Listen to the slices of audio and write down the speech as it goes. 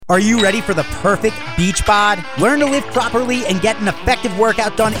Are you ready for the perfect beach bod? Learn to live properly and get an effective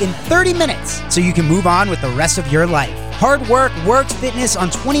workout done in 30 minutes so you can move on with the rest of your life. Hard Work Works Fitness on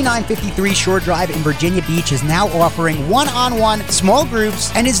 2953 Shore Drive in Virginia Beach is now offering one-on-one small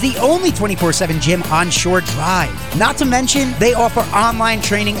groups and is the only 24/7 gym on Shore Drive. Not to mention, they offer online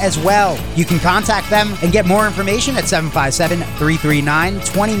training as well. You can contact them and get more information at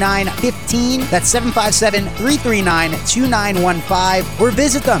 757-339-2915. That's 757-339-2915. Or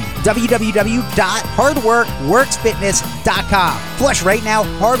visit them, www.hardworkworksfitness.com. Plus, right now,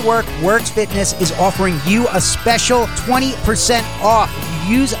 Hard Work Works Fitness is offering you a special 20% off if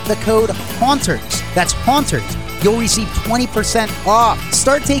you use the code HAUNTERS. That's HAUNTERS. You'll receive 20% off.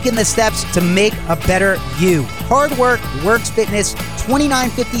 Start taking the steps to make a better you. Hard Work Works Fitness,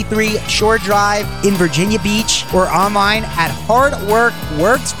 2953 Shore Drive in Virginia Beach, or online at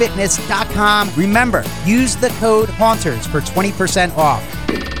hardworkworksfitness.com. Remember, use the code HAUNTERS for 20% off.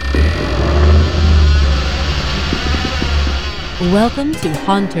 Welcome to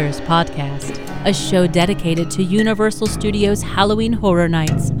Haunters Podcast, a show dedicated to Universal Studios' Halloween Horror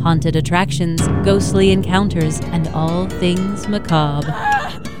Nights, haunted attractions, ghostly encounters, and all things macabre.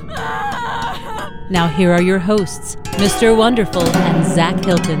 Now here are your hosts, Mr. Wonderful and Zach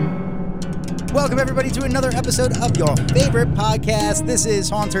Hilton. Welcome everybody to another episode of your favorite podcast. This is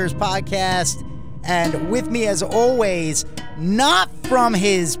Haunters Podcast, and with me as always, not from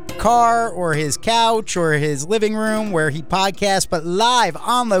his car or his couch or his living room where he podcasts, but live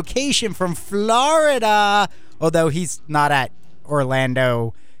on location from Florida. Although he's not at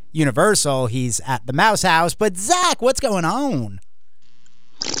Orlando Universal, he's at the Mouse House. But Zach, what's going on?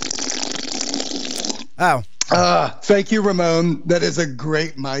 Oh. Thank you, Ramon. That is a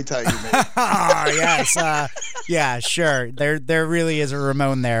great Mai Tai you made. Yes. Yeah, sure. There really is a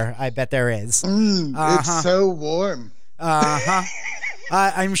Ramon there. I bet there is. It's so warm.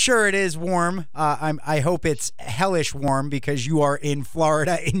 I'm sure it is warm. I hope it's hellish warm because you are in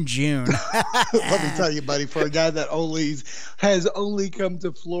Florida in June. Let me tell you, buddy, for a guy that has only come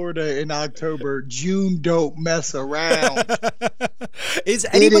to Florida in October, June don't mess around.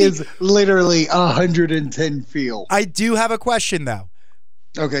 It is literally 110 feel. I do have a question though.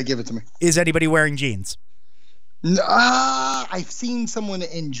 Okay, give it to me. Is anybody wearing jeans? I've seen someone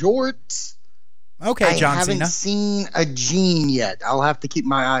in jorts. Okay, John I haven't Cena. seen a jean yet. I'll have to keep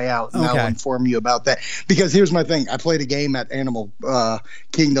my eye out, and I'll inform you about that. Because here's my thing. I played a game at Animal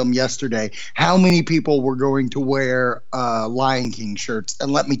Kingdom yesterday. How many people were going to wear Lion King shirts?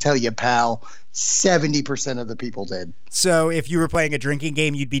 And let me tell you, pal, 70% of the people did. So if you were playing a drinking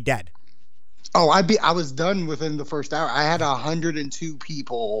game, you'd be dead. Oh, I was done within the first hour. I had 102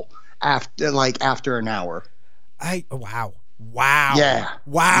 people after an hour. Wow. Yeah.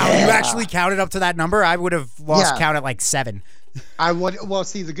 Wow. Yeah. You actually counted up to that number? I would have lost count at like 7.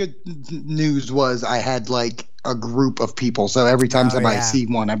 See, the good news was I had like a group of people. So every time somebody see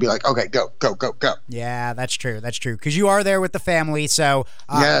one, I'd be like, okay, go. Yeah, that's true. Because you are there with the family. So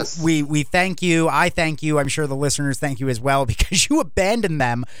yes. we thank you. I thank you. I'm sure the listeners thank you as well because you abandoned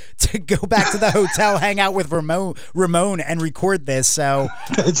them to go back to the hotel, hang out with Ramon and record this. So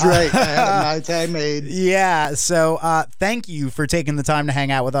that's right. I had a Mai Tai made. Yeah. So thank you for taking the time to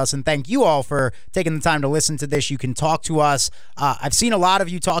hang out with us. And thank you all for taking the time to listen to this. You can talk to us. I've seen a lot of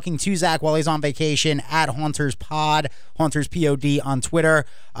you talking to Zach while he's on vacation at Haunters Pod, Haunters POD on Twitter.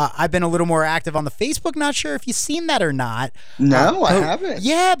 I've been a little more active on the Facebook. Not sure if you've seen that or not. No, I haven't.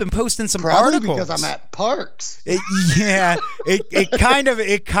 Yeah, I've been posting some Probably articles. Because I'm at Parks. It kind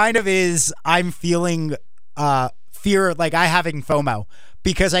of is. I'm feeling fear, like I having FOMO.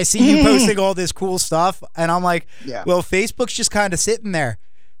 Because I see you posting all this cool stuff, and I'm like, well, Facebook's just kind of sitting there.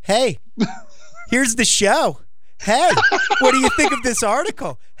 Hey, here's the show. Hey, what do you think of this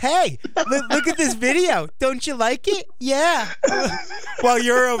article? Hey, look at this video. Don't you like it? Yeah. While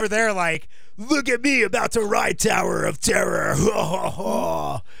you're over there like, look at me about to ride Tower of Terror.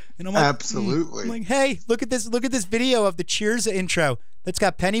 And I'm like, absolutely. I'm like, hey, look at this video of the Cheers intro that's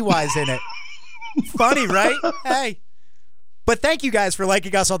got Pennywise in it. Funny, right? Hey. But thank you guys for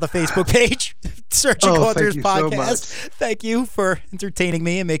liking us on the Facebook page. Searching Haunters Podcast. So thank you for entertaining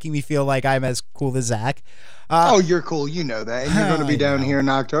me and making me feel like I'm as cool as Zach. You're cool. You know that. And you're going to be down here in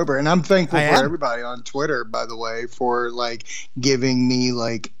October. And I'm thankful for everybody on Twitter, by the way, for like giving me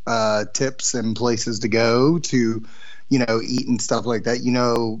like tips and places to go to, eat and stuff like that.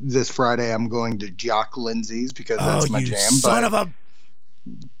 This Friday I'm going to Jock Lindsay's because that's my jam. Son of a...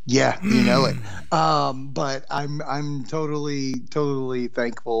 Yeah, you know it. But I'm totally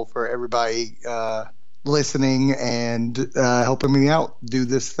thankful for everybody listening and helping me out do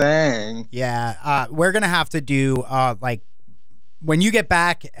this thing. Yeah, we're gonna have to do when you get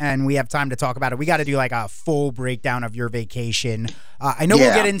back and we have time to talk about it, we got to do like a full breakdown of your vacation. I know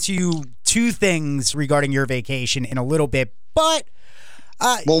we'll get into two things regarding your vacation in a little bit, but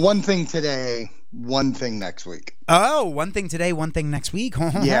one thing today, one thing next week. Oh, one thing today, one thing next week.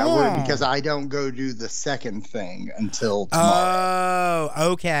 Yeah, because I don't go do the second thing until tomorrow.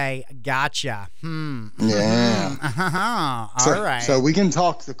 Oh, okay. Gotcha. Yeah. All right. So we can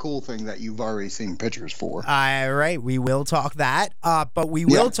talk the cool thing that you've already seen pictures for. All right. We will talk that. But we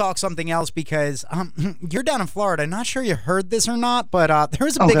will talk something else because you're down in Florida. Not sure you heard this or not, but there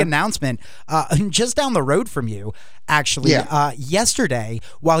was a big announcement just down the road from you, actually. Yesterday,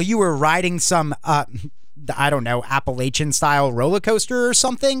 while you were riding some I don't know, Appalachian style roller coaster or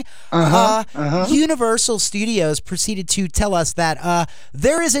something. Universal Studios proceeded to tell us that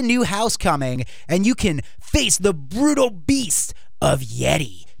there is a new house coming and you can face the brutal beast of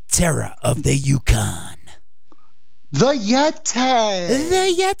Yeti, Terror of the Yukon. The Yeti!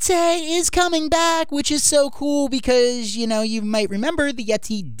 The Yeti is coming back, which is so cool because, you know, you might remember the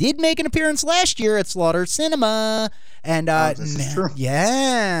Yeti did make an appearance last year at Slaughter Cinema. And this is true.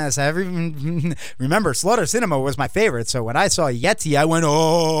 Yes, remember Slaughter Cinema was my favorite. So when I saw Yeti, I went,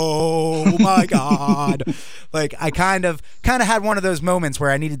 "Oh my god!" Like I kind of had one of those moments where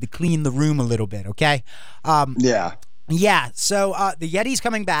I needed to clean the room a little bit. Okay. Yeah, so the Yeti's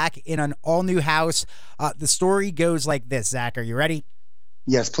coming back in an all-new house. The story goes like this, Zach. Are you ready?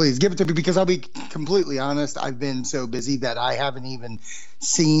 Yes, please. Give it to me because I'll be completely honest. I've been so busy that I haven't even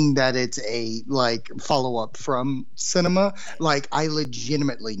seen that it's a, like, follow-up from cinema. Like, I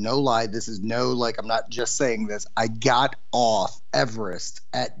legitimately, no lie, this is no, like, I'm not just saying this. I got off Everest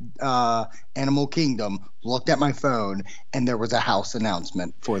at Animal Kingdom, looked at my phone, and there was a house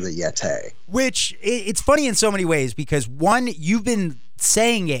announcement for the Yeti. Which, it's funny in so many ways because, one, you've been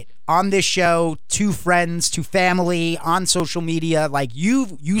saying it on this show to friends, to family, on social media. Like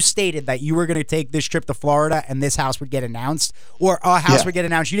you stated that you were going to take this trip to Florida and this house would get announced, or a house would get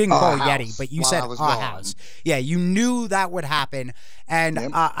announced. You didn't call it Yeti, but you said a house. Yeah, you knew that would happen. And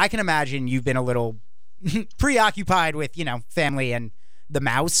I can imagine you've been a little preoccupied with, you know, family and the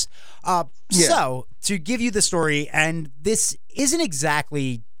mouse. So to give you the story, and this isn't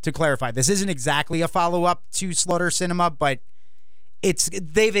exactly, to clarify, this isn't exactly a follow-up to Slaughter Cinema, but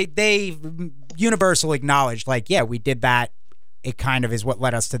they've Universal acknowledged, like, yeah, we did that. It kind of is what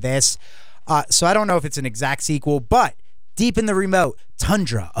led us to this. So I don't know if it's an exact sequel, but deep in the remote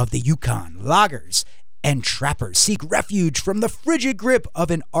tundra of the Yukon, loggers and trappers seek refuge from the frigid grip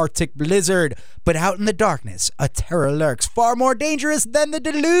of an Arctic blizzard. But out in the darkness, a terror lurks far more dangerous than the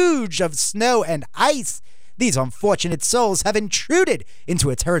deluge of snow and ice. These unfortunate souls have intruded into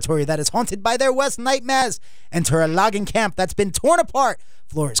a territory that is haunted by their worst nightmares. Enter a logging camp that's been torn apart,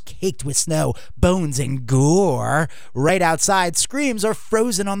 floors caked with snow, bones and gore. Right outside, screams are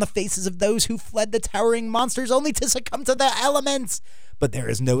frozen on the faces of those who fled the towering monsters only to succumb to their elements. But there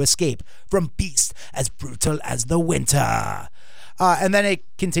is no escape from beasts as brutal as the winter. And then it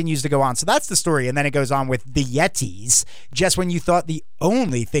continues to go on. So that's the story. And then it goes on with the Yetis. Just when you thought the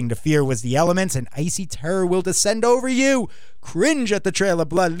only thing to fear was the elements, an icy terror will descend over you. Cringe at the trail of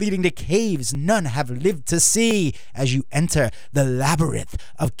blood leading to caves none have lived to see. As you enter the labyrinth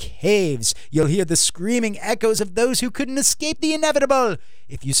of caves, you'll hear the screaming echoes of those who couldn't escape the inevitable.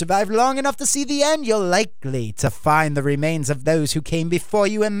 If you survive long enough to see the end, you're likely to find the remains of those who came before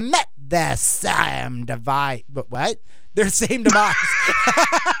you and met their same demise. But what? Their same demise.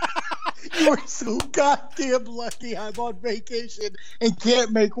 You are so goddamn lucky I'm on vacation and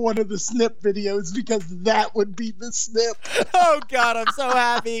can't make one of the snip videos because that would be the snip. Oh God, I'm so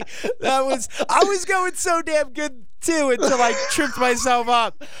happy. I was going so damn good too until I tripped myself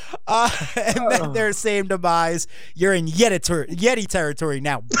up. And then their same demise. You're in Yeti territory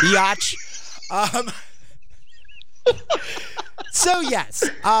now, biatch. So yes,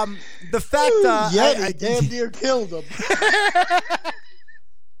 the fact I damn near killed him.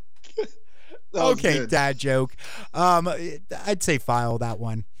 Okay, good. dad joke. I'd say file that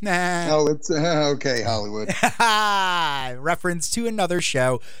one. Nah. Oh, it's okay, Hollywood. Reference to another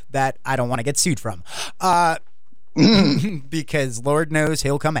show that I don't want to get sued from, because Lord knows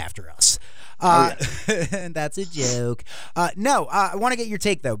he'll come after us. That's a joke. No, I want to get your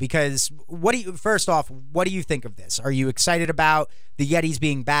take though, because first off, what do you think of this? Are you excited about the Yetis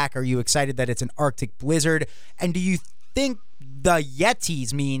being back? Are you excited that it's an Arctic blizzard? And do you think the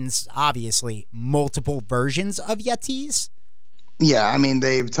Yetis means obviously multiple versions of Yetis? Yeah, I mean,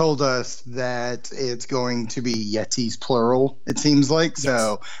 they've told us that it's going to be Yetis plural, it seems like. Yes.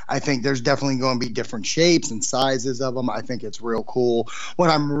 So I think there's definitely going to be different shapes and sizes of them. I think it's real cool.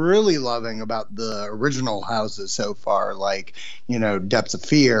 What I'm really loving about the original houses so far, like, Depths of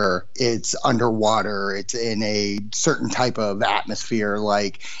Fear, it's underwater, it's in a certain type of atmosphere.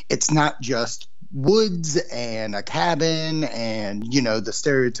 Like, it's not just woods and a cabin and the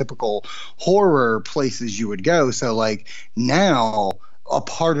stereotypical horror places you would go. So like now a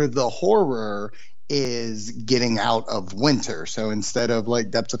part of the horror is getting out of winter. So instead of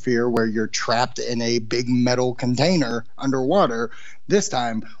like Depths of Fear where you're trapped in a big metal container underwater, this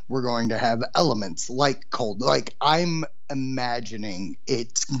time we're going to have elements like cold. Like I'm imagining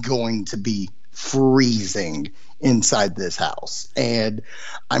it's going to be freezing inside this house, and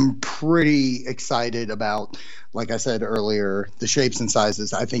I'm pretty excited about, like I said earlier, the shapes and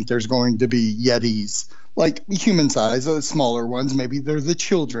sizes. I think there's going to be Yetis like human size, smaller ones, maybe they're the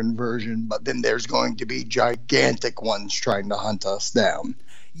children version, but then there's going to be gigantic ones trying to hunt us down.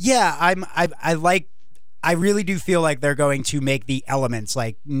 Yeah, I really do feel like they're going to make the elements,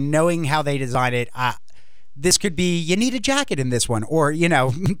 like knowing how they design it. This could be, you need a jacket in this one, or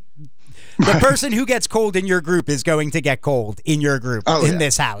the person who gets cold in your group is going to get cold in your group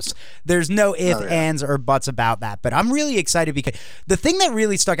this house. There's no ifs, ands, or buts about that. But I'm really excited because the thing that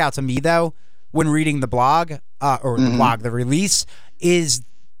really stuck out to me, though, when reading the blog, the release, is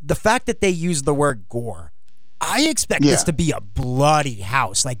the fact that they use the word gore. I expect this to be a bloody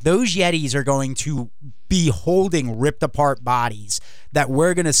house. Like, those Yetis are going to be holding ripped apart bodies, that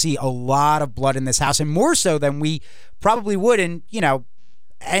we're going to see a lot of blood in this house, and more so than we probably would in,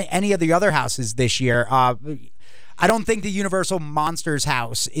 any of the other houses this year. I don't think the Universal Monsters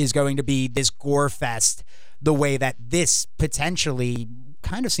house is going to be this gore fest the way that this potentially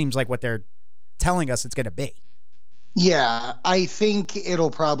kind of seems like what they're telling us it's going to be. Yeah, I think it'll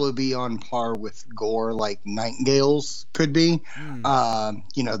probably be on par with gore like Nightingales could be,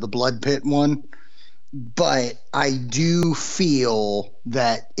 the Blood Pit one. But I do feel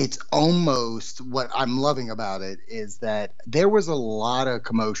that it's almost, what I'm loving about it is that there was a lot of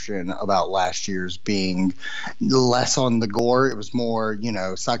commotion about last year's being less on the gore. It was more,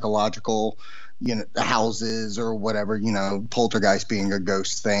 psychological, the houses or whatever, Poltergeist being a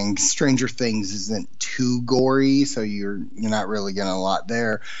ghost thing. Stranger Things isn't too gory, so you're not really getting a lot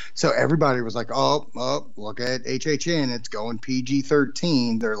there. So everybody was like, oh, look at HHN, it's going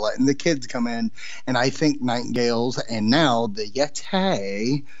PG-13. They're letting the kids come in. And I think Nightingales and now the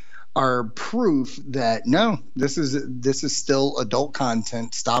Yeti are proof that no, this is still adult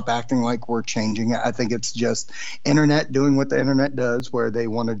content. Stop acting like we're changing it. I think it's just internet doing what the internet does, where they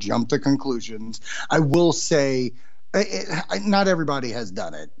want to jump to conclusions. I will say, not everybody has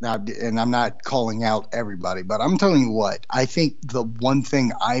done it, and I'm not calling out everybody, but I'm telling you what, I think the one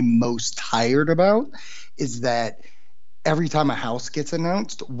thing I'm most tired about is that every time a house gets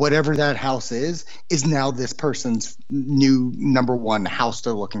announced, whatever that house is now this person's new number one house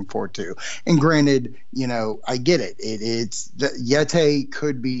they're looking forward to. And granted, I get it. It's the Yeti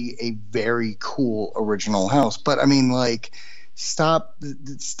could be a very cool original house, but I mean, like, stop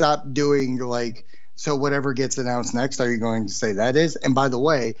doing like, so whatever gets announced next, are you going to say that is? And by the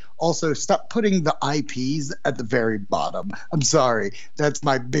way, also stop putting the IPs at the very bottom. I'm sorry. That's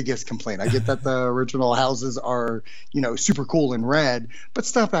my biggest complaint. I get that the original houses are, super cool and red, but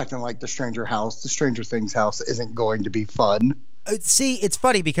stop acting like the Stranger Things house isn't going to be fun. See, it's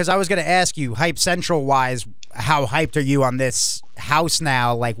funny because I was going to ask you, Hype Central wise, how hyped are you on this house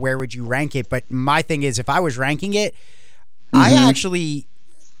now? Like, where would you rank it? But my thing is, if I was ranking it, I actually,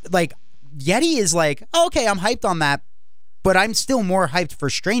 like, Yeti is like, okay, I'm hyped on that, but I'm still more hyped for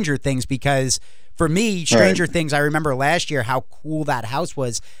Stranger Things, because for me, Stranger Things, I remember last year how cool that house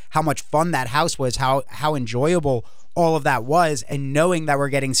was, how much fun that house was, how enjoyable all of that was, and knowing that we're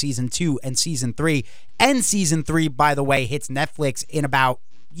getting season 2 and season 3, and season 3, by the way, hits Netflix in about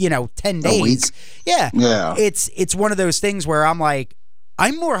 10 days. Yeah. It's one of those things where I'm like,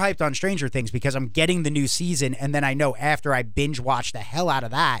 I'm more hyped on Stranger Things because I'm getting the new season, and then I know after I binge watch the hell out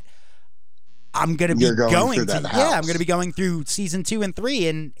of that, I'm going to be going to, I'm going to be going through season 2 and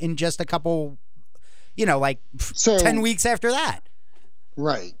 3 in just a couple, 10 weeks after that.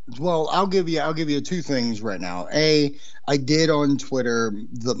 Right. Well, I'll give you two things right now. I did on Twitter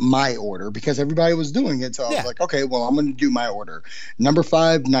my order because everybody was doing it. So I was like, okay, well, I'm going to do my order. Number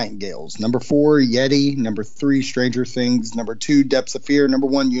 5, Nightingales. Number 4, Yeti. Number 3, Stranger Things. Number 2, Depths of Fear. Number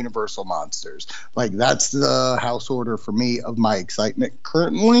 1, Universal Monsters. Like, that's the house order for me of my excitement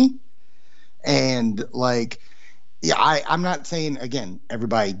currently. And like, Yeah, I'm not saying, again,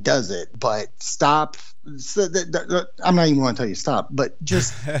 everybody does it, but stop. I'm not even going to tell you stop, but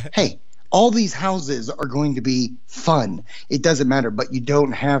just, hey, all these houses are going to be fun. It doesn't matter, but you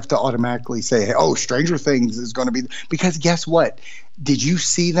don't have to automatically say, hey, oh, Stranger Things is going to be, because guess what? Did you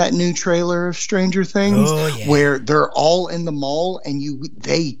see that new trailer of Stranger Things where they're all in the mall and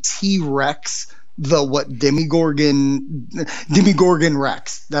they T-Rex Demigorgon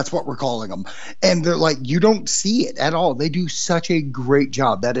Rex. That's what we're calling them. And they're like, you don't see it at all. They do such a great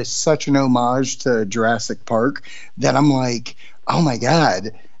job. That is such an homage to Jurassic Park that I'm like, oh my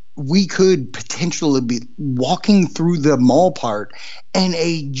God, we could potentially be walking through the mall part and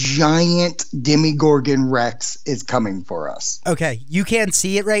a giant Demigorgon Rex is coming for us. Okay, you can't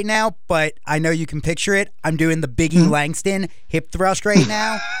see it right now, but I know you can picture it. I'm doing the Biggie Langston hip thrust right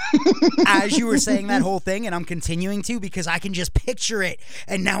now as you were saying that whole thing, and I'm continuing to because I can just picture it.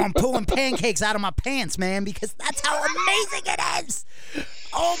 And now I'm pulling pancakes out of my pants, man, because that's how amazing it is.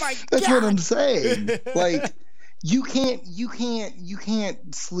 Oh my God. That's what I'm saying. Like, You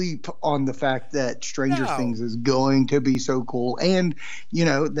can't sleep on the fact that Stranger Things is going to be so cool, and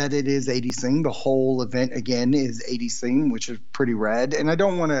that it is 80s theme. The whole event again is 80s theme, which is pretty rad. And I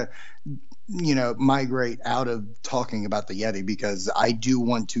don't want to migrate out of talking about the Yeti because I do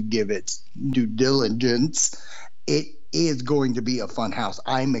want to give it due diligence. It is going to be a fun house.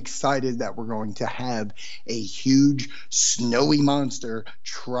 I'm excited that we're going to have a huge snowy monster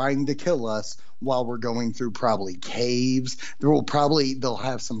trying to kill us while we're going through probably caves. They'll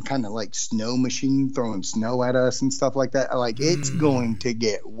have some kind of like snow machine throwing snow at us and stuff like that. Like, it's going to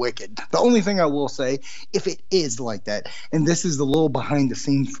get wicked. The only thing I will say, if it is like that, and this is the little behind the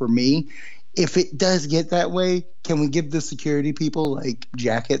scenes for me, if it does get that way, can we give the security people like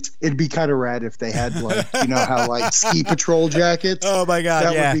jackets? It'd be kind of rad if they had like, how like ski patrol jackets. Oh my God.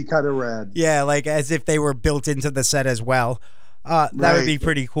 That would be kind of rad. Yeah. Like as if they were built into the set as well. That would be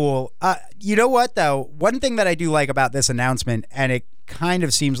pretty cool. You know what, though? One thing that I do like about this announcement, and it kind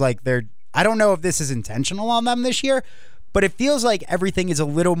of seems like I don't know if this is intentional on them this year, but it feels like everything is a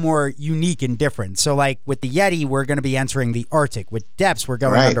little more unique and different. So, like with the Yeti, we're going to be entering the Arctic. With Depths, we're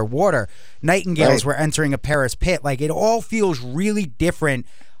going underwater. Nightingales, we're entering a Paris pit. Like, it all feels really different.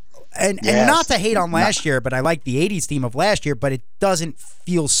 And not to hate on last year, but I like the 80s theme of last year, but it doesn't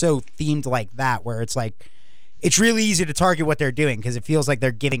feel so themed like that, where it's like, it's really easy to target what they're doing because it feels like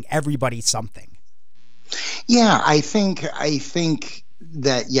they're giving everybody something. Yeah, I think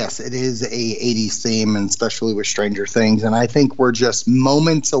that, yes, it is a 80s theme, and especially with Stranger Things. And I think we're just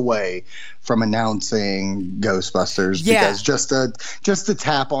moments away from announcing Ghostbusters because just to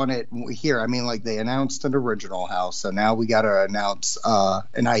tap on it here, I mean, like, they announced an original house. So now we got to announce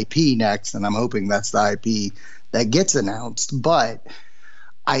an IP next. And I'm hoping that's the IP that gets announced. But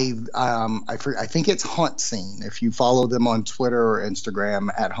I think it's Haunt Scene. If you follow them on Twitter or Instagram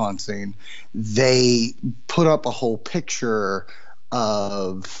at Haunt Scene, they put up a whole picture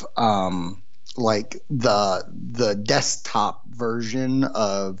of like the desktop version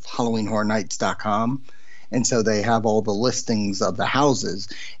of HalloweenHorrorNights.com. And so they have all the listings of the houses,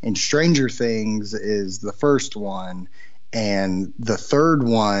 and Stranger Things is the first one. And the third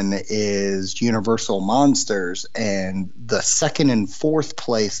one is Universal Monsters, and the second and fourth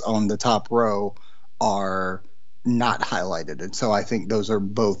place on the top row are not highlighted. And so I think those are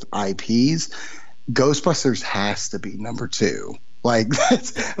both IPs. Ghostbusters has to be number 2. Like,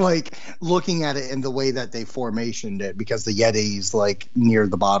 that's like looking at it in the way that they formationed it, because the Yeti's like near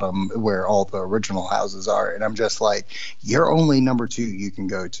the bottom where all the original houses are. And I'm just like, your only number 2 you can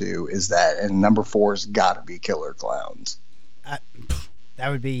go to is that. And number 4's got to be Killer Clowns. That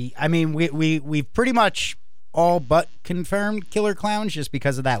would be, I mean, we've pretty much all but confirmed Killer Clowns just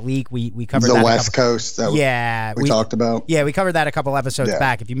because of that leak. We covered the that West Coast that we talked about. Yeah, we covered that a couple episodes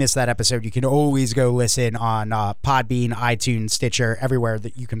back. If you missed that episode, you can always go listen on Podbean, iTunes, Stitcher, everywhere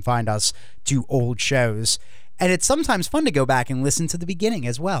that you can find us, to old shows. And it's sometimes fun to go back and listen to the beginning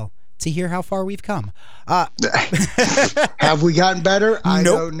as well to hear how far we've come. Have we gotten better? I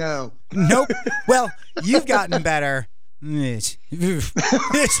don't know. Nope. Well, you've gotten better.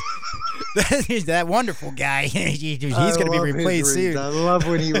 That wonderful guy. He's going to be replaced soon. I love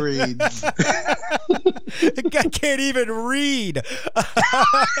when he reads. The guy can't even read.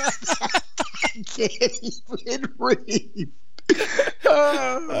 Can't even read.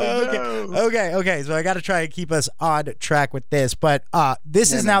 Okay. So I got to try and keep us on track with this, but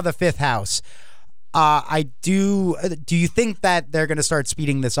this is now the 5th house. Do you think that they're going to start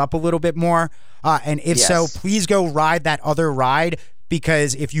speeding this up a little bit more? And if so, please go ride that other ride,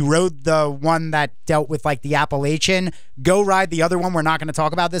 because if you rode the one that dealt with like the Appalachian, go ride the other one we're not going to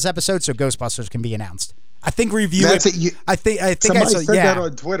talk about this episode, so Ghostbusters can be announced. I think review That's it. I think somebody said that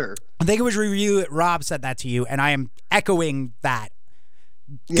on Twitter. I think it was review it. Rob said that to you, and I am echoing that.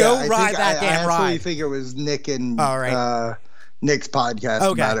 Go ride that damn ride. I think it was Nick and Nick's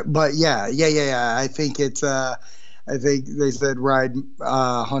podcast about it. But yeah. I think it's I think they said ride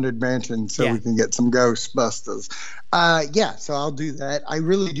Haunted Mansion so we can get some Ghostbusters. So I'll do that. I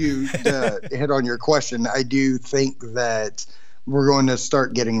really do hit on your question. I do think that we're going to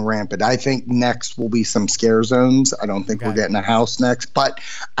start getting rampant. I think next will be some scare zones. I don't think we're getting a house next, but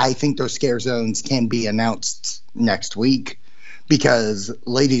I think those scare zones can be announced next week because,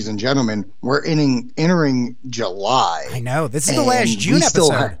 ladies and gentlemen, we're entering July. I know. This is the last June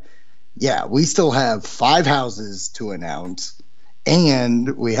episode. We still have 5 houses to announce,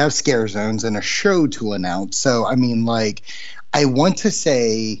 and we have scare zones and a show to announce. So, I mean, like, I want to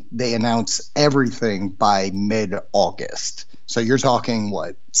say they announce everything by mid-August. So you're talking,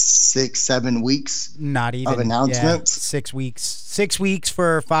 what, 6-7 weeks? Not even. Of announcements? 6 weeks. 6 weeks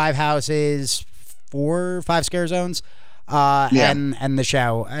for 5 houses, 5 scare zones, and the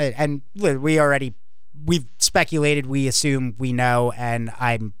show. And we've speculated, we assume we know, and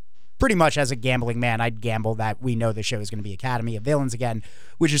I'm pretty much, as a gambling man, I'd gamble that we know the show is going to be Academy of Villains again,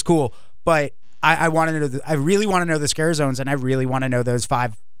 which is cool. But I want to know. I really want to know the scare zones, and I really want to know those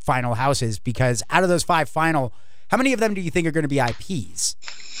 5 final houses, because out of those 5 final, how many of them do you think are going to be IPs?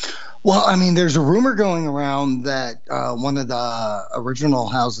 Well, I mean, there's a rumor going around that one of the original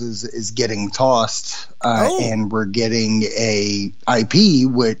houses is getting tossed, and we're getting a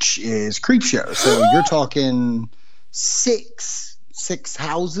IP, which is Creepshow. So you're talking six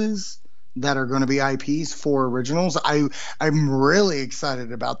houses that are going to be IPs for originals. I'm really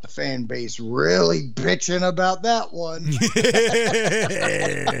excited about the fan base really bitching about that one.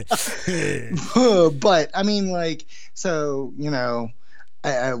 But I mean, like, so, you know,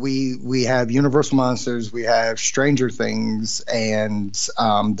 we have Universal Monsters, we have Stranger Things, and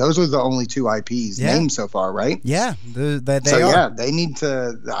those are the only 2 IPs named so far, right? Yeah, they they need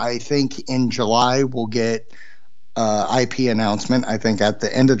to. I think in July we'll get IP announcement. I think at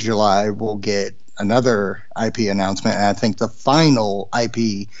the end of July we'll get another IP announcement, and I think the final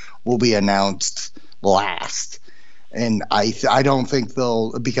IP will be announced last. And I don't think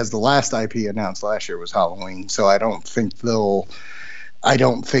they'll, because the last IP announced last year was Halloween, so I don't think it'll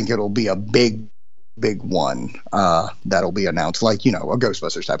be a big one that'll be announced, like, you know, a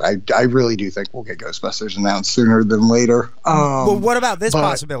Ghostbusters type. I really do think we'll get Ghostbusters announced sooner than later. Well, what about this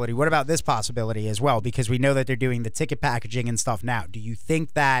possibility? What about this possibility as well? Because we know that they're doing the ticket packaging and stuff now. Do you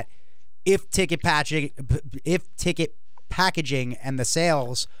think that if ticket packaging and the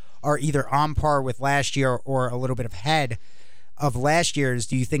sales are either on par with last year or a little bit ahead of last year's,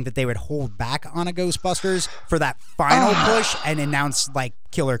 do you think that they would hold back on a Ghostbusters for that final push and announce like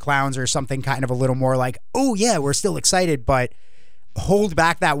Killer Clowns or something kind of a little more like, oh yeah, we're still excited, but hold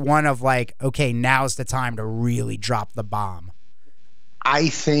back that one of like, okay, now's the time to really drop the bomb? I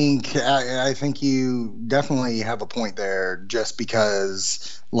think you definitely have a point there, just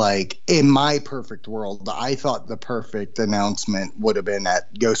because, like, in my perfect world, I thought the perfect announcement would have been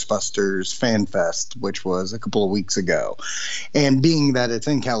at Ghostbusters Fan Fest, which was a couple of weeks ago. And being that it's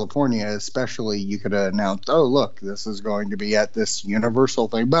in California, especially, you could have announced, oh, look, this is going to be at this Universal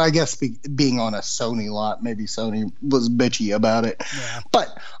thing. But I guess being on a Sony lot, maybe Sony was bitchy about it. Yeah.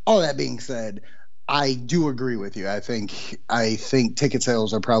 But all that being said, I do agree with you. I think ticket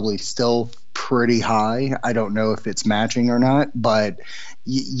sales are probably still pretty high. I don't know if it's matching or not, but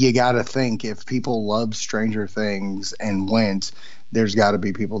you got to think, if people love Stranger Things and went, there's got to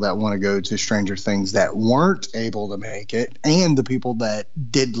be people that want to go to Stranger Things that weren't able to make it, and the people that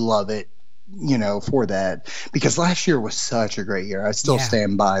did love it, you know, for that, because last year was such a great year. I still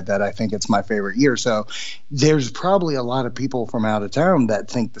stand by that. I think it's my favorite year. So there's probably a lot of people from out of town that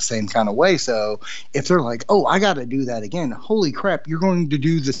think the same kind of way. So if they're like, oh, I got to do that again, holy crap, you're going to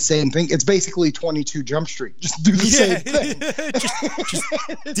do the same thing. It's basically 22 Jump Street. Just do the same thing. just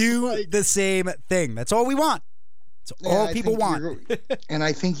do the same thing. That's all we want. It's all people want. And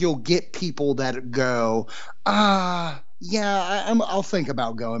I think you'll get people that go, yeah, I'll think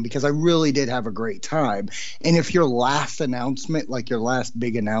about going, because I really did have a great time. And if your last announcement, like your last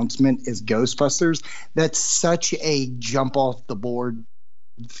big announcement, is Ghostbusters, that's such a jump off the board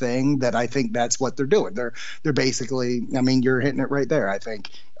thing that I think that's what they're doing. They're basically, I mean, you're hitting it right there. I think,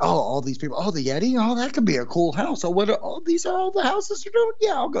 all these people, the Yeti, that could be a cool house. These are all the houses you're doing?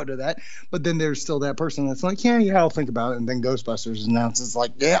 Yeah, I'll go to that. But then there's still that person that's like, yeah, I'll think about it. And then Ghostbusters announces,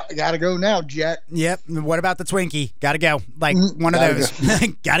 like, yeah, I gotta go now, Jet. Yep. What about the Twinkie? Gotta go. Like one of those.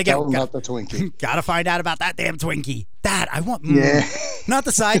 Gotta go. Tell them about the Twinkie. Gotta find out about that damn Twinkie. That I want. Not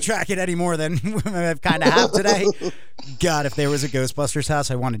to sidetrack it any more than I've kind of have today. God, if there was a Ghostbusters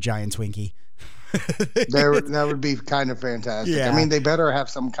house, I want a giant Twinkie. That would be kind of fantastic. Yeah. I mean, they better have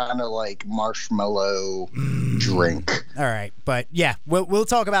some kind of like marshmallow drink. All right, but yeah, we'll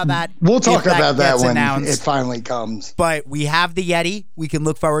talk about that. We'll talk about that when it finally comes. But we have the Yeti. We can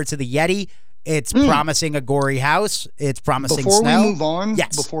look forward to the Yeti. It's promising a gory house. It's promising snow.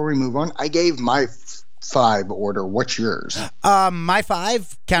 Before we move on, I gave my 5 order. What's yours? My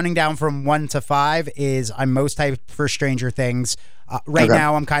 5, counting down from 1 to 5, is I'm most hyped for Stranger Things. Right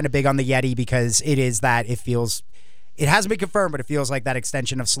now, I'm kind of big on the Yeti because it hasn't been confirmed, but it feels like that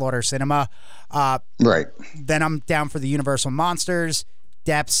extension of Slaughter Cinema. Right. Then I'm down for the Universal Monsters,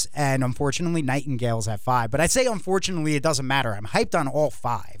 Depths, and unfortunately Nightingales at 5. But I say unfortunately, it doesn't matter. I'm hyped on all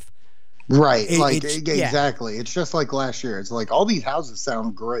 5. Right. Exactly. It's just like last year. It's like all these houses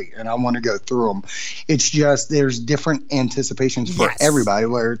sound great and I want to go through them. It's just there's different anticipations for everybody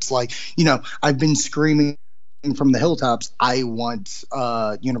where it's like, I've been screaming from the hilltops, I want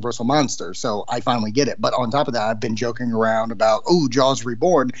Universal Monsters, so I finally get it. But on top of that, I've been joking around about Jaws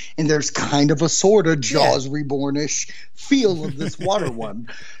Reborn, and there's kind of a sort of Jaws Reborn-ish feel of this water one.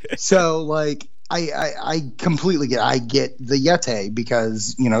 So like I completely get it. I get the Yeti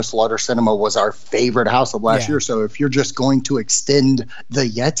because, Slaughter Cinema was our favorite house of last year. So if you're just going to extend the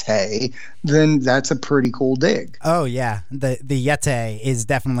Yeti, then that's a pretty cool dig. Oh, yeah. The Yeti is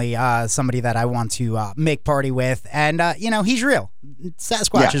definitely somebody that I want to make party with. And, he's real.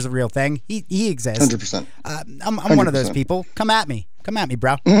 Sasquatch is a real thing. He exists. 100%. I'm 100%. One of those people. Come at me. Come at me,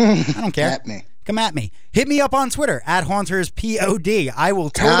 bro. I don't care. At me. Come at me. Hit me up on Twitter at HauntersPOD. I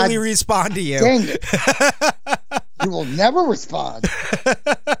will totally respond to you. Dang it. You will never respond.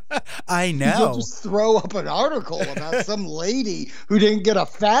 I know. You'll just throw up an article about some lady who didn't get a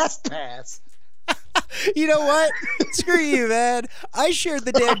fast pass. You know what? Screw you, man. I shared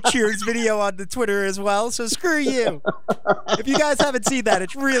the damn Cheers video on the Twitter as well, so screw you. If you guys haven't seen that,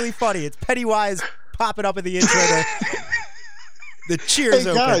 it's really funny. It's Pennywise popping up in the intro. The Cheers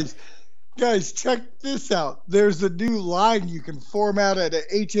open. Guys, check this out. There's a new line you can format at a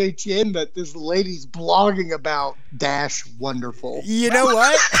HHN that this lady's blogging about. Wonderful. You know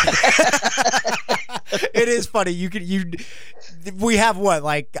what? It is funny. We have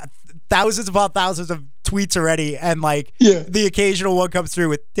like thousands upon thousands of tweets already, and the occasional one comes through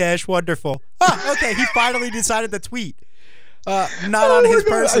with wonderful. Oh, okay. He finally decided to tweet. Not on his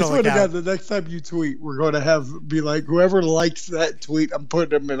personal account. I swear to God, the next time you tweet, we're going to be like, whoever likes that tweet, I'm putting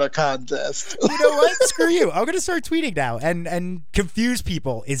them in a contest. You know what? Screw you. I'm going to start tweeting now and confuse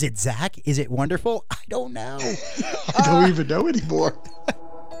people. Is it Zach? Is it wonderful? I don't know. I don't even know anymore.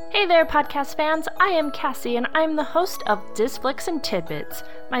 Hey there, podcast fans. I am Cassie, and I'm the host of Disflicks and Tidbits,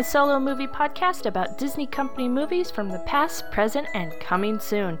 my solo movie podcast about Disney Company movies from the past, present, and coming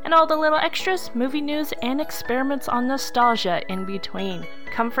soon, and all the little extras, movie news, and experiments on nostalgia in between.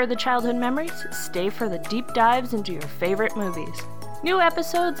 Come for the childhood memories, stay for the deep dives into your favorite movies. New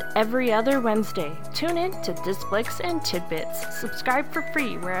episodes every other Wednesday. Tune in to Disflicks and Tidbits. Subscribe for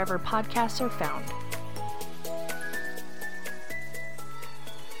free wherever podcasts are found.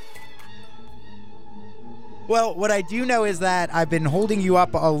 Well, what I do know is that I've been holding you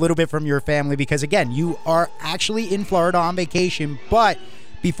up a little bit from your family because, again, you are actually in Florida on vacation. But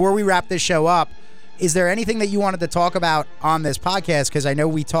before we wrap this show up, is there anything that you wanted to talk about on this podcast? Because I know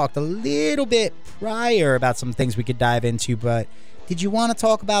we talked a little bit prior about some things we could dive into, but did you want to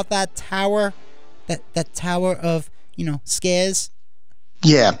talk about that tower, that tower of, scares?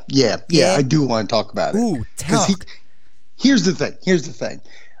 Yeah, I do want to talk about it. Ooh, here's the thing.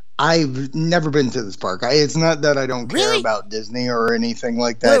 I've never been to this park. It's not that I don't care about Disney or anything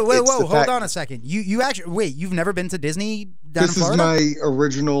like that. Whoa, hold on a second. You actually you've never been to Disney down in Florida?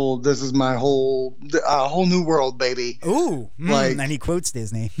 This is my whole new world, baby. Ooh, and he quotes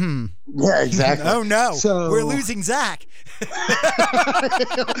Disney. Yeah, exactly. Oh no, so we're losing Zach.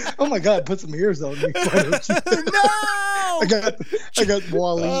 Oh my God, put some ears on me. No, I got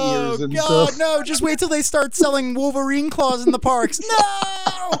Wall-E ears and God, stuff. No, just wait till they start selling Wolverine claws in the parks.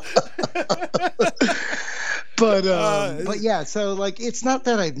 No. But yeah, so it's not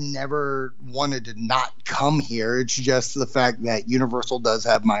that I've never wanted to not come here. It's just the fact that Universal does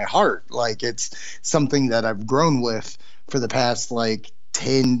have my heart. It's something that I've grown with for the past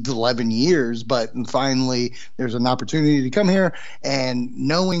 10 to 11 years, but finally there's an opportunity to come here, and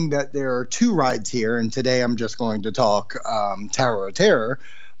knowing that there are 2 rides here, and today I'm just going to talk Tower of Terror,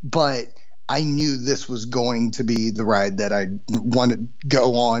 but I knew this was going to be the ride that I want to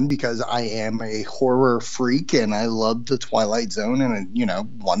go on because I am a horror freak and I love the Twilight Zone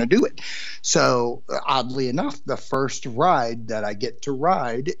and, want to do it. So oddly enough, the first ride that I get to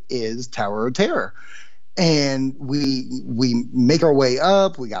ride is Tower of Terror. And we make our way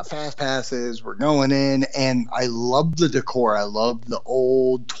up. We got fast passes. We're going in, and I love the decor. I love the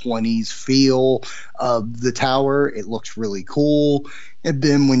old 20s feel of the tower. It looks really cool. And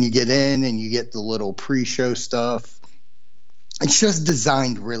then when you get in and you get the little pre-show stuff, it's just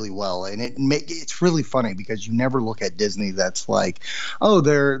designed really well, and it's really funny because you never look at Disney that's like, oh,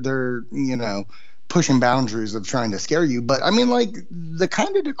 they're pushing boundaries of trying to scare you. But I mean, like, the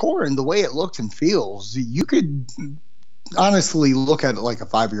kind of decor and the way it looks and feels, you could honestly look at it like a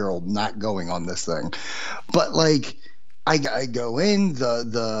 5-year-old not going on this thing. But like, I go in,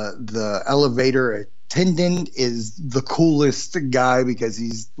 the elevator attendant is the coolest guy because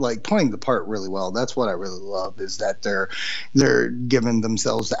he's like playing the part really well. That's what I really love, is that they're giving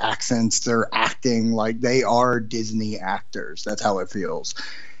themselves the accents. They're acting like they are Disney actors. That's how it feels.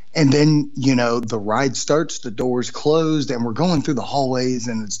 And then, the ride starts, the doors closed, and we're going through the hallways,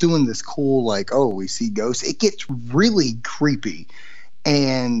 and it's doing this cool, like, oh, we see ghosts. It gets really creepy.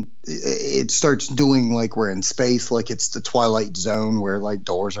 And it starts doing like we're in space, like it's the Twilight Zone where like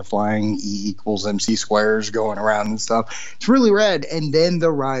doors are flying, E=mc squares going around and stuff. It's really rad. And then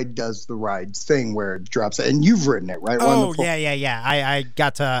the ride does the ride thing where it drops it. And you've ridden it, right? Oh, yeah. I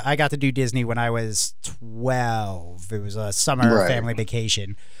got to do Disney when I was 12. It was a summer family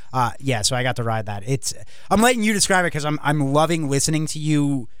vacation. So I got to ride that. I'm letting you describe it because I'm loving listening to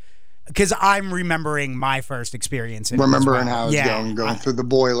you. Because I'm remembering my first experience. Remembering how it's going through the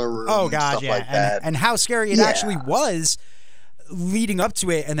boiler room and stuff like that. And how scary it actually was leading up to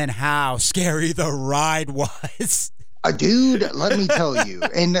it, and then how scary the ride was. Dude, let me tell you.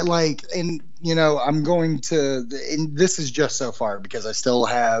 And I'm going to, and this is just so far because I still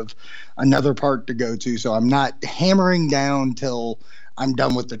have another park to go to, so I'm not hammering down till I'm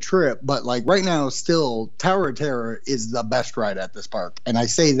done with the trip. But like right now, still, Tower of Terror is the best ride at this park. And I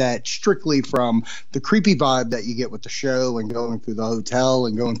say that strictly from the creepy vibe that you get with the show and going through the hotel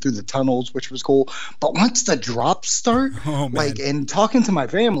and going through the tunnels, which was cool. But once the drops start, and talking to my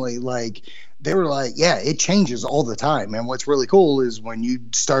family, like, they were like, yeah, it changes all the time. And what's really cool is when you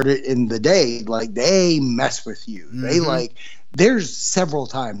start it in the day, like, they mess with you. Mm-hmm. They there's several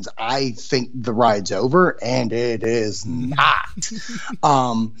times I think the ride's over, and it is not.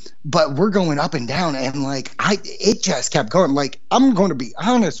 But we're going up and down, and it just kept going. Like, I'm going to be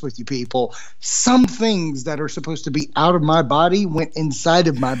honest with you people. Some things that are supposed to be out of my body went inside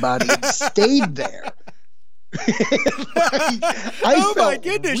of my body and stayed there. Oh my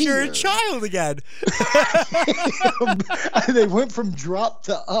goodness, weird. You're a child again. They went from drop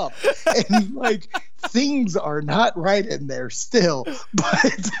to up, and things are not right in there still,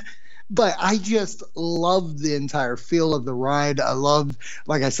 but I just love the entire feel of the ride. I love,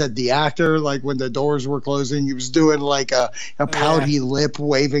 like I said, the actor, like when the doors were closing, he was doing like a pouty lip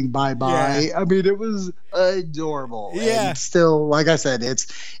waving bye-bye. Yeah. I mean, it was adorable. Yeah. And still, like I said,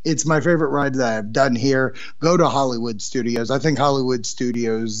 it's my favorite ride that I've done here. Go to Hollywood Studios. I think Hollywood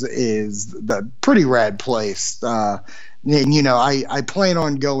Studios is the pretty rad place. And, I plan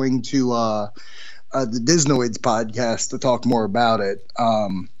on going to the Disnoids podcast to talk more about it.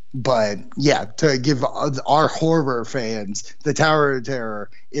 But yeah, to give our horror fans, the Tower of Terror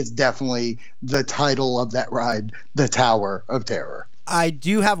is definitely the title of that ride, the Tower of Terror. I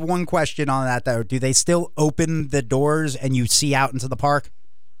do have one question on that, though. Do they still open the doors and you see out into the park?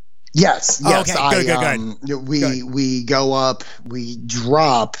 Yes. Okay, good. We go up, we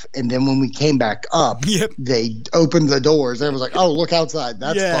drop, and then when we came back up, they opened the doors. Everyone's like, "Oh, look outside!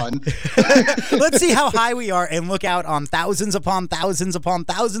 That's fun." Let's see how high we are and look out on thousands upon thousands upon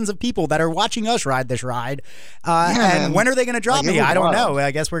thousands of people that are watching us ride this ride. And when are they going to drop me? I don't know.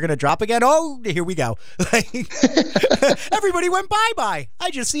 I guess we're going to drop again. Oh, here we go. Everybody went bye-bye.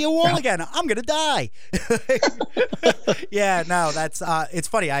 I just see a wall again. I'm going to die. That's it's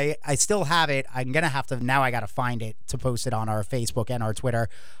funny. I still have it. I'm going to have to, now I got to find it to post it on our Facebook and our Twitter.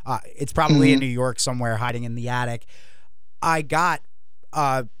 It's probably in New York somewhere hiding in the attic. I got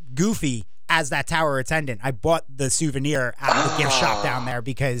Goofy as that tower attendant. I bought the souvenir at the gift shop down there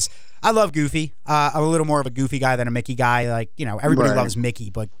because I love Goofy. I'm a little more of a Goofy guy than a Mickey guy. Like, everybody loves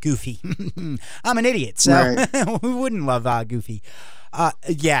Mickey, but Goofy. I'm an idiot, so who wouldn't love Goofy?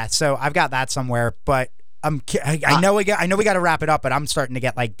 So I've got that somewhere, but I know we got to wrap it up, but I'm starting to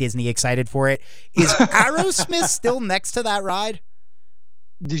get like Disney excited for it. Is Aerosmith still next to that ride?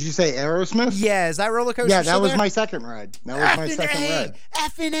 Did you say Aerosmith? Yeah, is that roller coaster? Yeah, that still was there? my second ride. That was my second ride.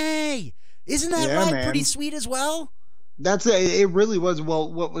 F&A. Isn't that ride pretty sweet as well? It really was.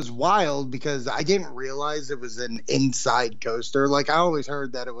 Well, what was wild, because I didn't realize it was an inside coaster. Like, I always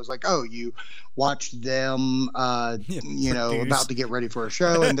heard that it was like, oh, you watch them, you know, about to get ready for a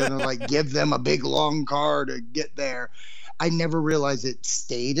show, and then like give them a big long car to get there. I never realized it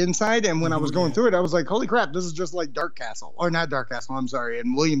stayed inside. And when I was going through it, I was like, holy crap, this is just like Dark Castle. Or not Dark Castle, I'm sorry.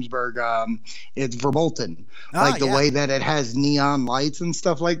 In Williamsburg, it's Verbolten. Like the way that it has neon lights and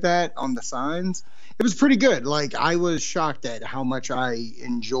stuff like that on the signs. It was pretty good. Like, I was shocked at how much I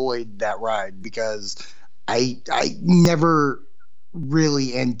enjoyed that ride, because I never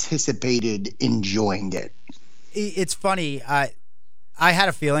really anticipated enjoying it. It's funny. I had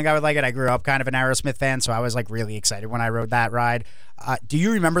a feeling I would like it. I grew up kind of an Aerosmith fan, so I was like really excited when I rode that ride. Do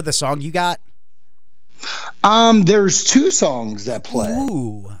you remember the song you got? There's 2 songs that play.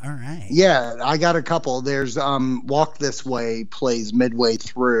 Ooh, all right. Yeah, I got a couple. There's Walk This Way plays midway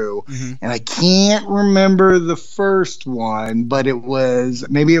through, and I can't remember the first one, but it was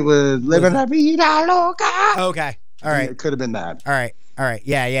Living La Vida Loca. Okay. All right. It could have been that. All right.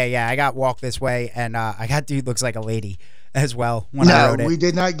 Yeah. I got Walk This Way, and I got Dude Looks Like a Lady as well when I rode it. No, we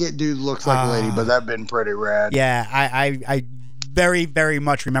did not get Dude Looks Like a Lady, but that'd been pretty rad. Yeah, I very, very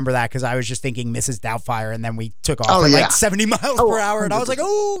much remember that, because I was just thinking Mrs. Doubtfire, and then we took off at like 70 miles per hour, and I was like,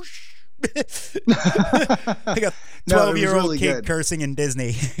 oh, like a 12-year-old kid cursing in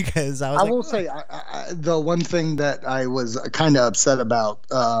Disney, because I will say, the one thing that I was kind of upset about,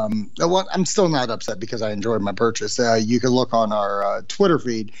 well, I'm still not upset because I enjoyed my purchase. You can look on our Twitter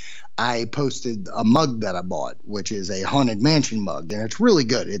feed. I posted a mug that I bought, which is a Haunted Mansion mug, and it's really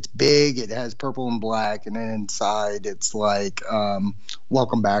good. It's big, it has purple and black, and then inside it's like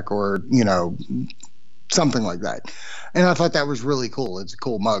welcome back, or, you know, something like that. And I thought that was really cool. It's a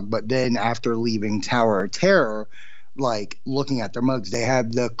cool mug. But then after leaving Tower of Terror, like looking at their mugs, they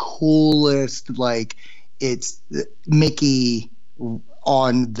have the coolest, like, it's Mickey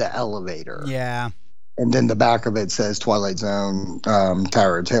on the elevator. Yeah. And then the back of it says Twilight Zone,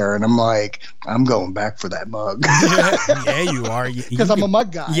 Tower of Terror. And I'm like, I'm going back for that mug. Yeah, you are. Because I'm a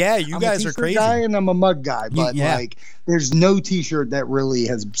mug guy. Yeah, you guys are crazy. Guy and I'm a mug guy. But like, there's no T-shirt that really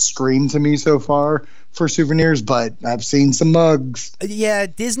has screamed to me so far for souvenirs, but I've seen some mugs. Yeah,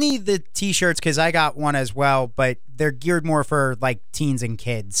 Disney, the T-shirts, because I got one as well, but they're geared more for like teens and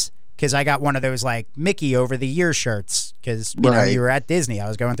kids. Because I got one of those like Mickey over the year shirts, because you know, you were at Disney. I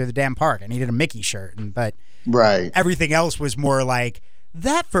was going through the damn park. I needed a Mickey shirt, but everything else was more like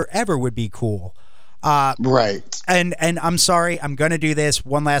that forever would be cool. Right. And I'm sorry, I'm gonna do this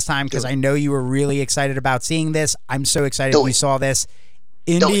one last time, because I know you were really excited about seeing this. I'm so excited we saw this.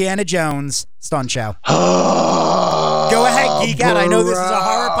 Indiana Jones stunt show. Go ahead, geek out. I know this is a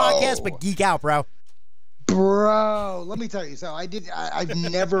horror podcast, but geek out, bro. Bro, let me tell you. So I've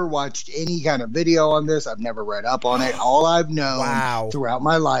never watched any kind of video on this. I've never read up on it. All I've known throughout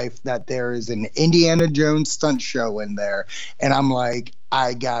my life that there is an Indiana Jones stunt show in there. And I'm like,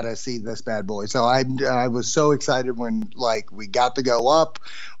 I gotta see this bad boy. So I was so excited when like we got to go up.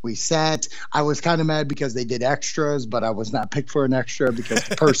 We sat. I was kind of mad because they did extras, but I was not picked for an extra because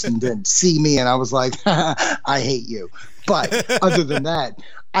the person didn't see me, and I was like, I hate you. But other than that,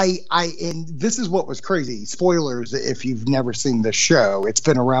 and this is what was crazy. Spoilers if you've never seen the show. It's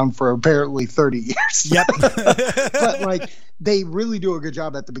been around for apparently 30 years. Yep. But like they really do a good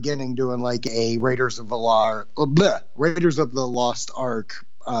job at the beginning doing like a Raiders of the Lost Ark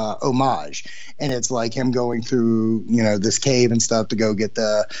homage, and it's like him going through, you know, this cave and stuff to go get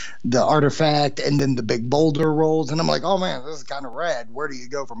the artifact, and then the big boulder rolls, and I'm like, oh man, this is kind of rad. Where do you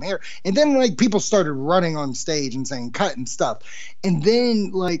go from here? And then like people started running on stage and saying cut and stuff, and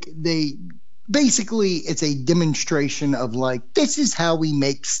then like they basically, it's a demonstration of like, this is how we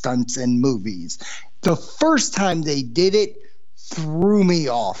make stunts in movies. The first time they did it threw me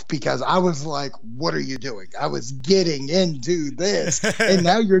off because I was like, what are you doing? I was getting into this, and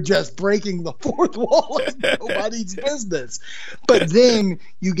now you're just breaking the fourth wall like nobody's business. But then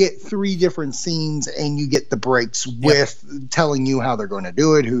you get 3 different scenes and you get the breaks with telling you how they're going to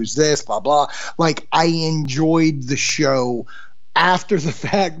do it, who's this, blah blah. Like, I enjoyed the show after the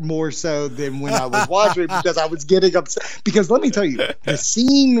fact more so than when I was watching it, because I was getting upset. Because let me tell you, the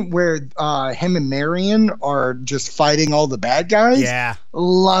scene where him and Marion are just fighting all the bad guys,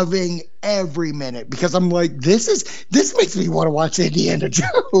 loving every minute, because I'm like, this makes me want to watch Indiana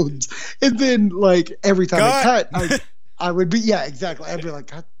Jones. And then like every time it cut, I would be exactly. I'd be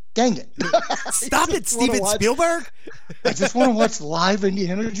like, God dang it. Stop it, Steven Spielberg. I just want to watch live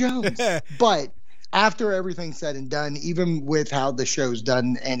Indiana Jones. But after everything's said and done, even with how the show's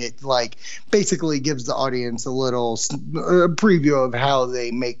done, and it like basically gives the audience a little preview of how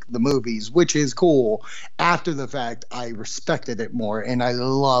they make the movies, which is cool. After the fact, I respected it more, and I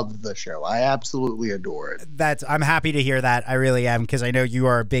love the show. I absolutely adore it. I'm happy to hear that. I really am, because I know you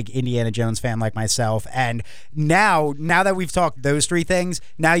are a big Indiana Jones fan like myself, and now that we've talked those three things,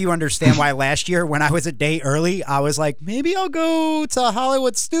 now you understand why last year when I was a day early, I was like, maybe I'll go to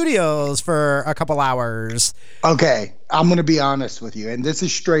Hollywood Studios for a couple hours. Okay, I'm going to be honest with you, and this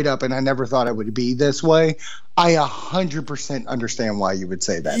is straight up, and I never thought it would be this way. I 100% understand why you would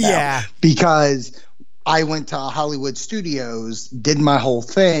say that now. Because I went to Hollywood Studios, did my whole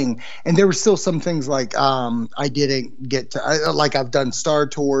thing, and there were still some things like I didn't get to, like I've done Star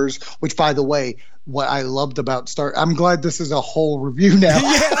Tours, which, by the way, what I loved about Star, I'm glad this is a whole review now.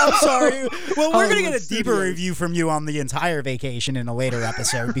 Yeah, I'm sorry. Well, we're going to get a deeper review from you on the entire vacation in a later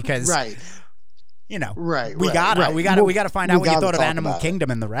episode because, right. You know, we gotta find out what you thought of Animal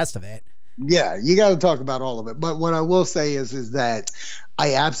Kingdom and the rest of it. Yeah, you got to talk about all of it. But what I will say is that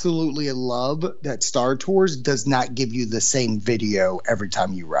I absolutely love that Star Tours does not give you the same video every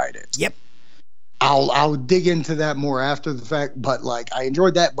time you ride it. Yep. I'll dig into that more after the fact, but like I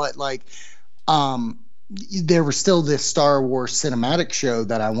enjoyed that. But like, there was still this Star Wars cinematic show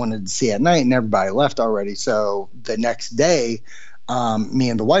that I wanted to see at night, and everybody left already. So the next day, me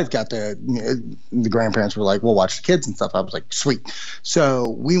and the wife got the grandparents were like, we'll watch the kids and stuff. I was like, sweet. So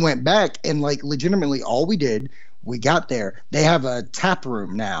we went back, and like legitimately all we did, we got there. They have a tap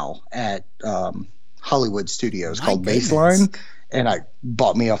room now at Hollywood Studios called Baseline. And I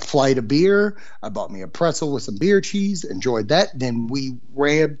bought me a flight of beer. I bought me a pretzel with some beer cheese, enjoyed that. Then we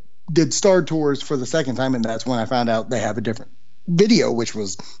did Star Tours for the second time, and that's when I found out they have a different video, which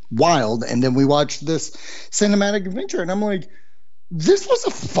was wild. And then we watched this cinematic adventure, and I'm like, this was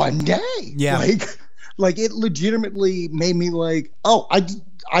a fun day. Yeah. Like it legitimately made me like, oh,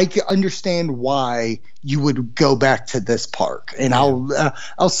 I can understand why you would go back to this park. And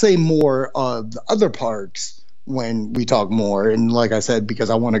I'll say more of the other parks when we talk more. And like I said, because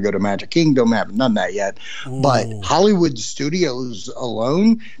I want to go to Magic Kingdom, I haven't done that yet. Ooh. But Hollywood Studios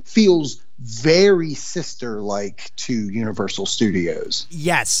alone feels very sister-like to Universal Studios.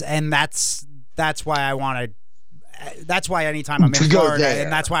 Yes, and that's why I want to. That's why anytime I'm in Florida,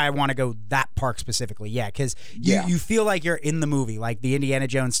 and that's why I want to go that park specifically. Yeah, because you feel like you're in the movie, like the Indiana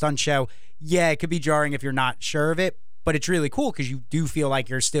Jones stunt show. Yeah, it could be jarring if you're not sure of it, but it's really cool because you do feel like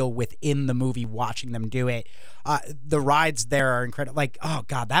you're still within the movie watching them do it. The rides there are incredible. Like, oh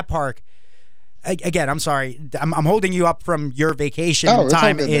God, that park. Again, I'm sorry. I'm holding you up from your vacation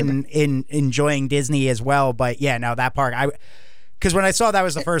time in enjoying Disney as well. But yeah, no, that park. Because when I saw that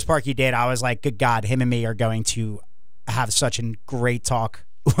was the first park you did, I was like, good God, him and me are going to have such a great talk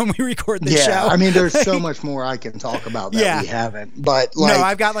when we record the show. Yeah, I mean, there's so much more I can talk about that we haven't. But like, no,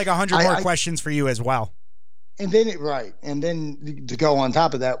 I've got like 100 more questions for you as well. And then and then to go on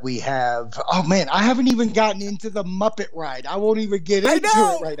top of that, we have, oh man, I haven't even gotten into the Muppet ride. I won't even get into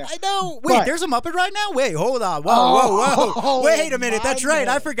it right now. I know. Wait, there's a Muppet ride now? Wait, hold on. Whoa. Wait a minute. That's right.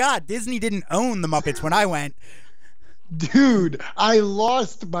 I forgot. Disney didn't own the Muppets when I went. Dude, I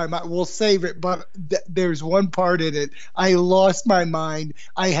lost my mind. We'll save it, but there's one part in it. I lost my mind.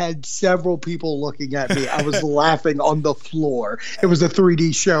 I had several people looking at me. I was laughing on the floor. It was a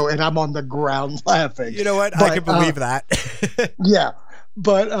 3D show, and I'm on the ground laughing. You know what? I can believe that. Yeah.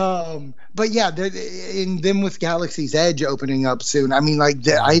 But yeah, and then with Galaxy's Edge opening up soon, I mean, like,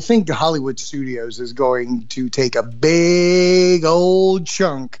 I think Hollywood Studios is going to take a big old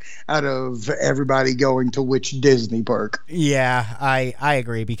chunk out of everybody going to which Disney park. Yeah, I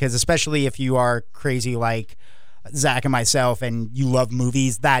agree, because especially if you are crazy like Zach and myself and you love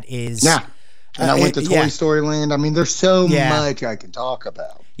movies, that is... Yeah. And I went to Toy Story Land. I mean, there's so much I can talk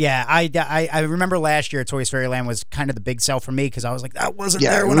about. Yeah, I remember last year Toy Story Land was kind of the big sell for me because I was like, that wasn't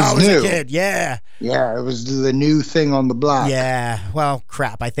there when I was a kid. Yeah. Yeah, it was the new thing on the block. Yeah, well,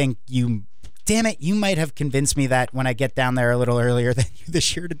 crap. I think you might have convinced me that when I get down there a little earlier than you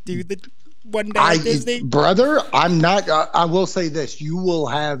this year to do the one day at Disney. Brother, I'm not, I will say this, you will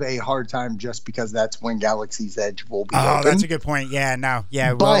have a hard time just because that's when Galaxy's Edge will be open. Oh, that's a good point. Yeah, no.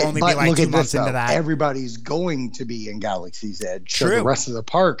 Yeah, we'll only be like 2 months into that. Everybody's going to be in Galaxy's Edge. True. So the rest of the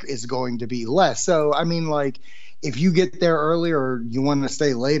park is going to be less. So, I mean, like, if you get there early or you want to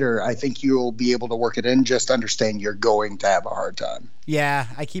stay later, I think you'll be able to work it in. Just understand you're going to have a hard time. Yeah,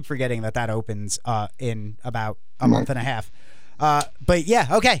 I keep forgetting that opens in about a month and a half. But yeah,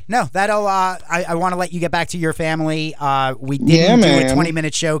 okay. No, that'll. I want to let you get back to your family. We didn't do a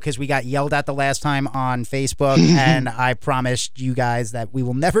 20-minute show because we got yelled at the last time on Facebook, and I promised you guys that we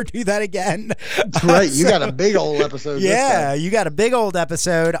will never do that again. That's right. You got a big old episode. Yeah, you got a big old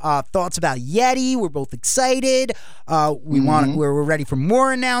episode. Thoughts about Yeti. We're both excited. We're ready for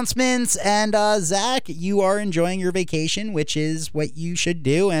more announcements. And Zach, you are enjoying your vacation, which is what you should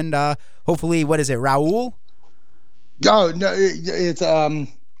do. And hopefully, what is it, Raul? Oh no, it's I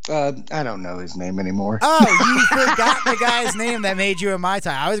don't know his name anymore. Oh, you forgot the guy's name that made you a Mai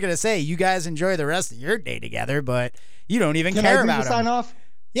Tai. I was gonna say you guys enjoy the rest of your day together, but you don't even care about him. Sign off?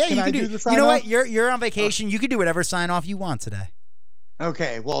 Yeah, you can do the sign off. You know what? You're on vacation. You can do whatever sign off you want today.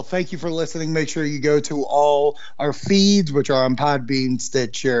 Okay, well, thank you for listening. Make sure you go to all our feeds, which are on Podbean,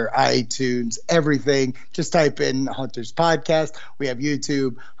 Stitcher, iTunes, everything. Just type in Hunters Podcast. We have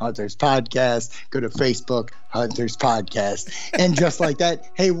YouTube, Hunters Podcast. Go to Facebook, Hunters Podcast. And just like that,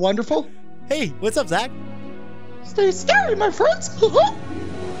 hey, wonderful. Hey, what's up, Zach? Stay scary, my friends.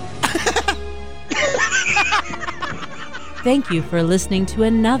 Thank you for listening to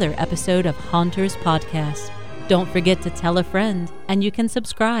another episode of Haunters Podcast. Don't forget to tell a friend, and you can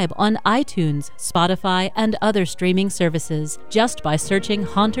subscribe on iTunes, Spotify, and other streaming services just by searching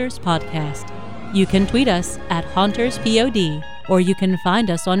Haunters Podcast. You can tweet us at HauntersPod, or you can find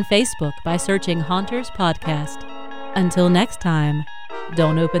us on Facebook by searching Haunters Podcast. Until next time,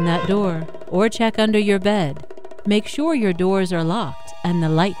 don't open that door or check under your bed. Make sure your doors are locked and the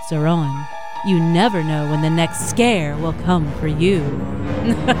lights are on. You never know when the next scare will come for you.